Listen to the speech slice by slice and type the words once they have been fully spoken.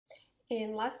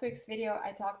In last week's video,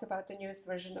 I talked about the newest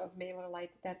version of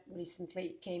MailerLite that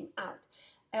recently came out.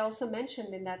 I also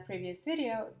mentioned in that previous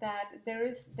video that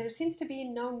there seems to be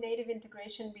no native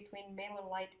integration between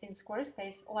MailerLite in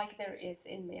Squarespace like there is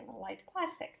in MailerLite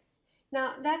Classic.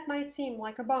 Now, that might seem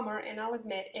like a bummer, and I'll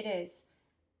admit it is.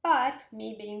 But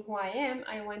me being who I am,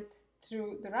 I went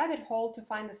through the rabbit hole to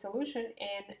find the solution,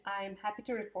 and I'm happy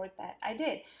to report that I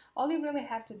did. All you really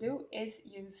have to do is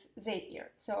use Zapier.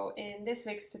 So in this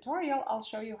week's tutorial, I'll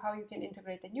show you how you can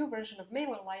integrate the new version of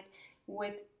MailerLite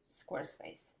with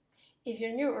Squarespace. If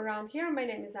you're new around here, my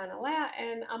name is Anna,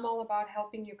 and I'm all about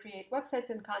helping you create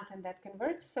websites and content that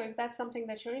converts. So if that's something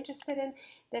that you're interested in,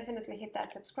 definitely hit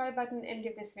that subscribe button and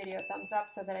give this video a thumbs up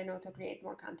so that I know to create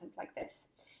more content like this.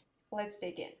 Let's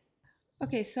dig in.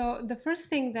 Okay, so the first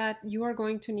thing that you are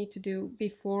going to need to do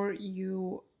before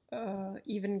you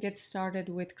even get started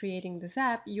with creating the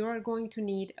Zap, you're going to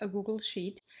need a Google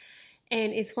Sheet,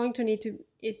 and it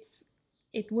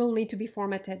will need to be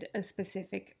formatted a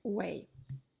specific way.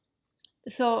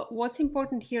 So what's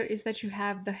important here is that you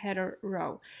have the header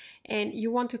row, and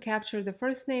you want to capture the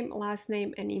first name, last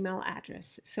name, and email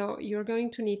address. So you're going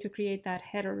to need to create that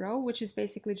header row, which is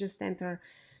basically just enter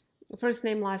first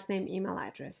name, last name, email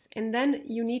address. And then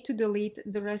you need to delete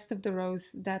the rest of the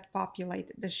rows that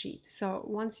populate the sheet. So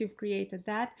once you've created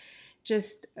that,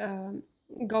 just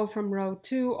go from row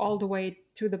 2 all the way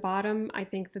to the bottom. I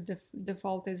think the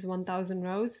default is 1000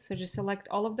 rows. So just select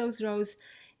all of those rows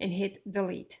and hit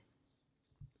delete.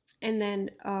 And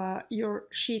then your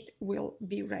sheet will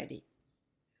be ready.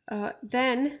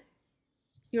 Then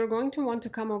you're going to want to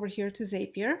come over here to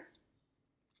Zapier.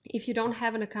 If you don't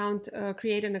have an account,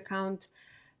 create an account.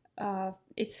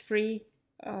 It's free.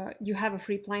 You have a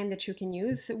free plan that you can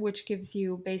use, which gives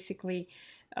you basically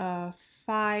 5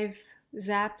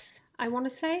 zaps, I want to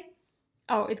say.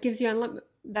 Oh, it gives you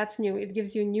that's new. It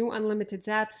gives you new unlimited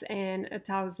zaps and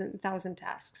 1,000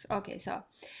 tasks. Okay, so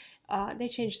they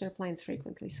change their plans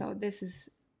frequently. So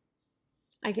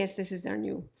I guess this is their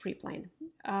new free plan.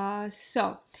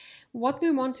 So what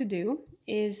we want to do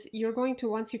is you're going to,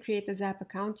 once you create the Zap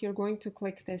account, you're going to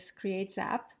click this Create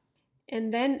Zap,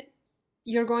 and then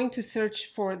you're going to search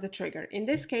for the trigger. In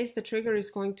this case, the trigger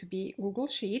is going to be Google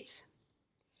Sheets,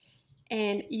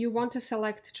 and you want to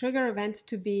select trigger event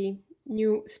to be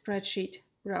new spreadsheet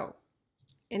row.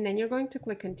 And then you're going to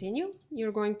click Continue.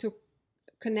 You're going to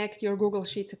connect your Google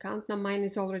Sheets account. Now mine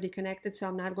is already connected, so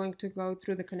I'm not going to go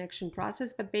through the connection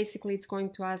process, but basically it's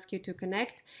going to ask you to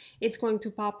connect. It's going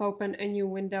to pop open a new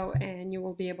window, and you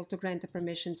will be able to grant the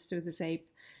permissions to the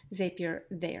Zapier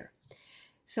there.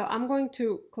 So I'm going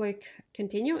to click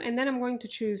Continue, and then I'm going to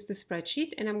choose the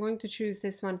spreadsheet, and I'm going to choose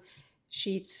this one,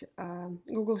 Sheets,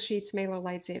 Google Sheets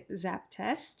MailerLite Zap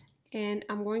Test, and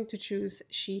I'm going to choose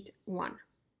Sheet 1.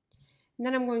 And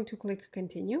then I'm going to click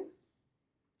Continue.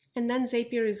 And then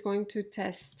Zapier is going to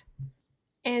test,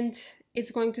 and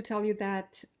it's going to tell you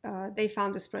that they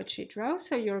found a spreadsheet row,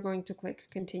 so you're going to click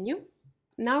Continue.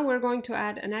 Now we're going to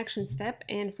add an action step,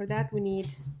 and for that we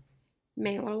need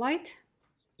MailerLite.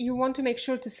 You want to make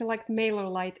sure to select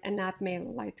MailerLite and not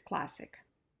MailerLite Classic.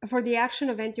 For the action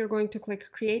event, you're going to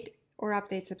click Create or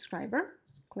Update Subscriber,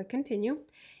 click Continue,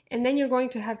 and then you're going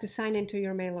to have to sign into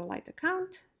your MailerLite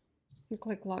account and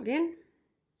click Login.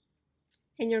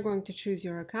 And you're going to choose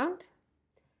your account.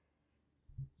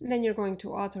 Then you're going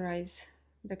to authorize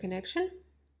the connection.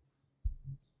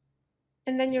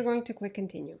 And then you're going to click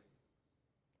Continue.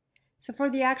 So for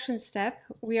the action step,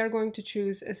 we are going to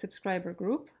choose a subscriber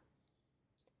group.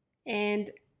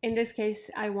 And in this case,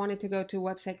 I wanted to go to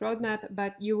Website Roadmap,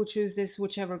 but you will choose this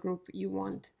whichever group you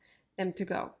want them to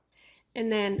go.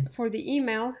 And then for the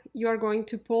email, you are going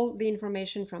to pull the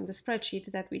information from the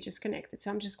spreadsheet that we just connected.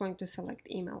 So I'm just going to select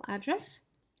email address.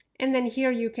 And then here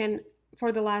you can,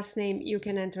 for the last name, you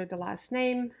can enter the last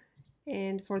name.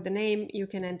 And for the name, you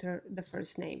can enter the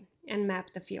first name and map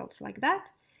the fields like that.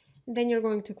 And then you're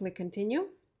going to click Continue.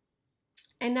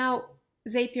 And now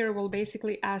Zapier will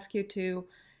basically ask you to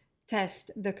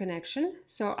test the connection.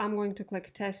 So I'm going to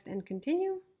click Test and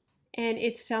Continue. And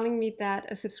it's telling me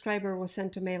that a subscriber was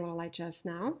sent to MailerLite just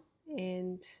now.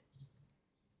 And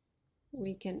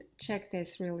we can check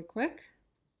this really quick.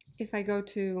 If I go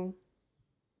to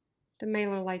the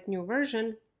MailerLite new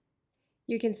version,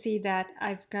 you can see that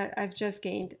I've just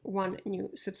gained 1 new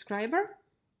subscriber,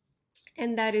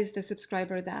 and that is the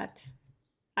subscriber that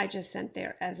I just sent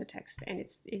there as a text. And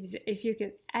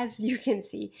as you can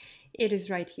see, it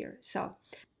is right here. So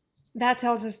that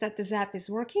tells us that the Zap is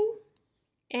working.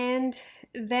 And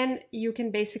then you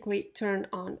can basically turn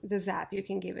on the Zap. You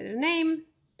can give it a name,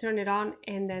 turn it on,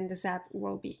 and then the Zap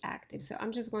will be active. So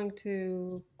I'm just going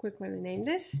to quickly rename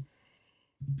this.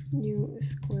 new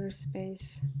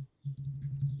Squarespace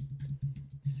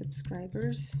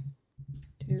subscribers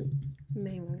to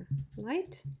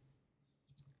MailerLite,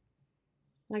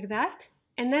 like that.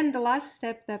 And then the last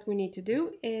step that we need to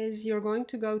do is you're going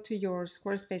to go to your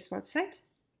Squarespace website.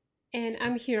 And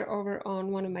I'm here over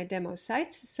on one of my demo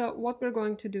sites. So what we're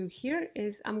going to do here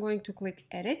is I'm going to click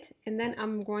edit, and then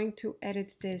I'm going to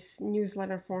edit this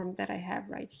newsletter form that I have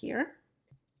right here.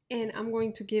 And I'm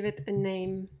going to give it a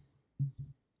name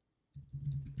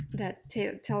that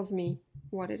tells me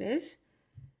what it is.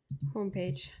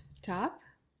 Homepage top.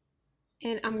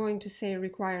 And I'm going to say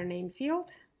require name field.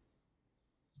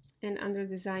 And under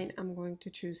design, I'm going to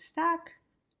choose stack.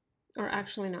 Or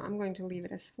actually, no, I'm going to leave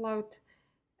it as float.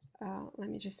 Let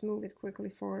me just move it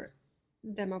quickly for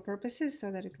demo purposes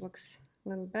so that it looks a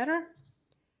little better.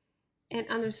 And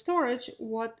under storage,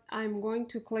 what I'm going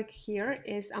to click here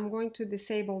is I'm going to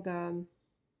disable the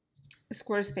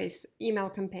Squarespace email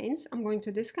campaigns. I'm going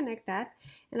to disconnect that,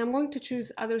 and I'm going to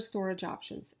choose other storage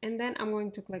options. And then I'm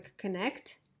going to click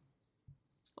connect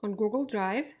on Google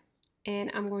Drive, and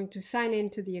I'm going to sign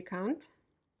into the account.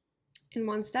 And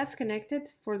once that's connected,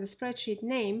 for the spreadsheet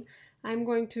name, I'm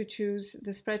going to choose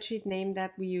the spreadsheet name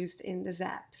that we used in the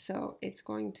Zap. So it's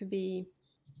going to be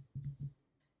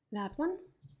that one.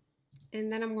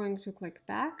 And then I'm going to click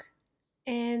back,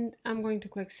 and I'm going to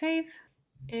click save.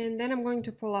 And then I'm going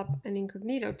to pull up an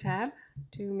incognito tab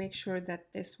to make sure that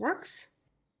this works.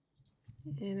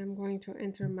 And I'm going to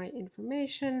enter my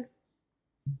information.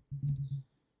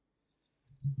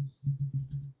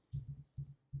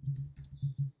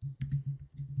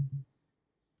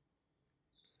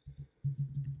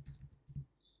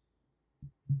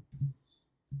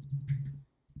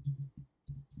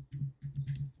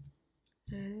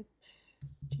 At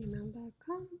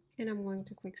gmail.com, and I'm going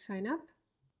to click sign up,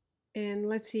 and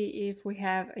let's see if we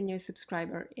have a new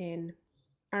subscriber in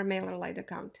our MailerLite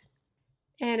account.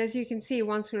 And as you can see,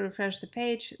 once we refresh the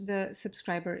page, the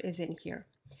subscriber is in here.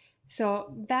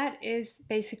 So that is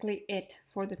basically it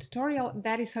for the tutorial.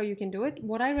 That is how you can do it.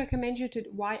 Why I recommend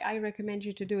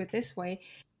you to do it this way,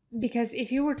 because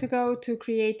if you were to go to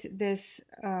create this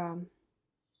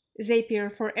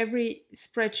Zapier for every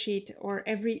spreadsheet or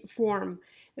every form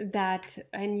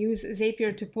and use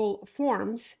Zapier to pull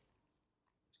forms,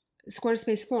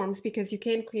 Squarespace forms, because you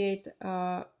can create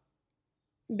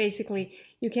basically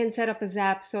you can set up a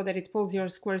Zap so that it pulls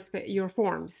your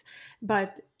forms.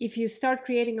 But if you start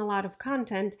creating a lot of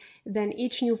content, then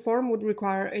each new form would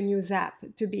require a new Zap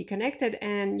to be connected,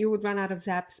 and you would run out of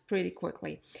Zaps pretty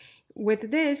quickly.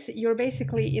 With this, you're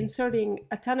basically inserting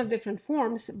a ton of different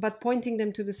forms, but pointing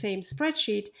them to the same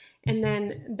spreadsheet, and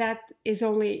then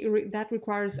that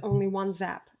requires only one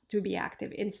Zap to be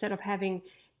active instead of having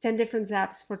 10 different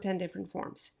Zaps for 10 different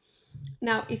forms.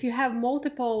 Now, if you have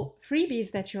multiple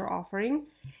freebies that you're offering,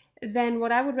 then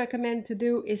what I would recommend to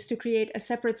do is to create a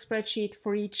separate spreadsheet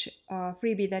for each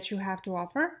freebie that you have to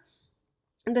offer,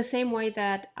 in the same way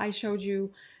that I showed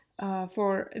you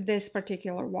for this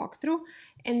particular walkthrough,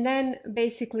 and then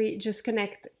basically just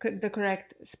connect the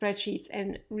correct spreadsheets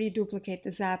and reduplicate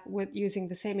the Zap with using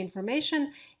the same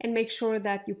information, and make sure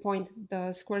that you point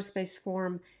the Squarespace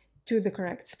form to the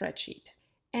correct spreadsheet.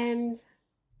 And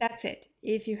that's it.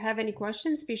 If you have any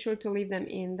questions, be sure to leave them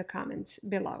in the comments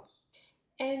below.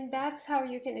 And that's how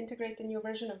you can integrate the new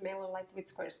version of MailerLite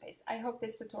with Squarespace. I hope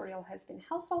this tutorial has been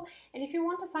helpful. And if you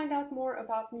want to find out more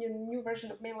about the new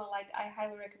version of MailerLite, I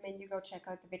highly recommend you go check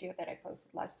out the video that I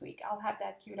posted last week. I'll have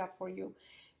that queued up for you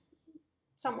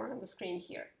somewhere on the screen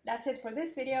here. That's it for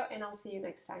this video, and I'll see you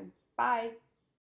next time. Bye!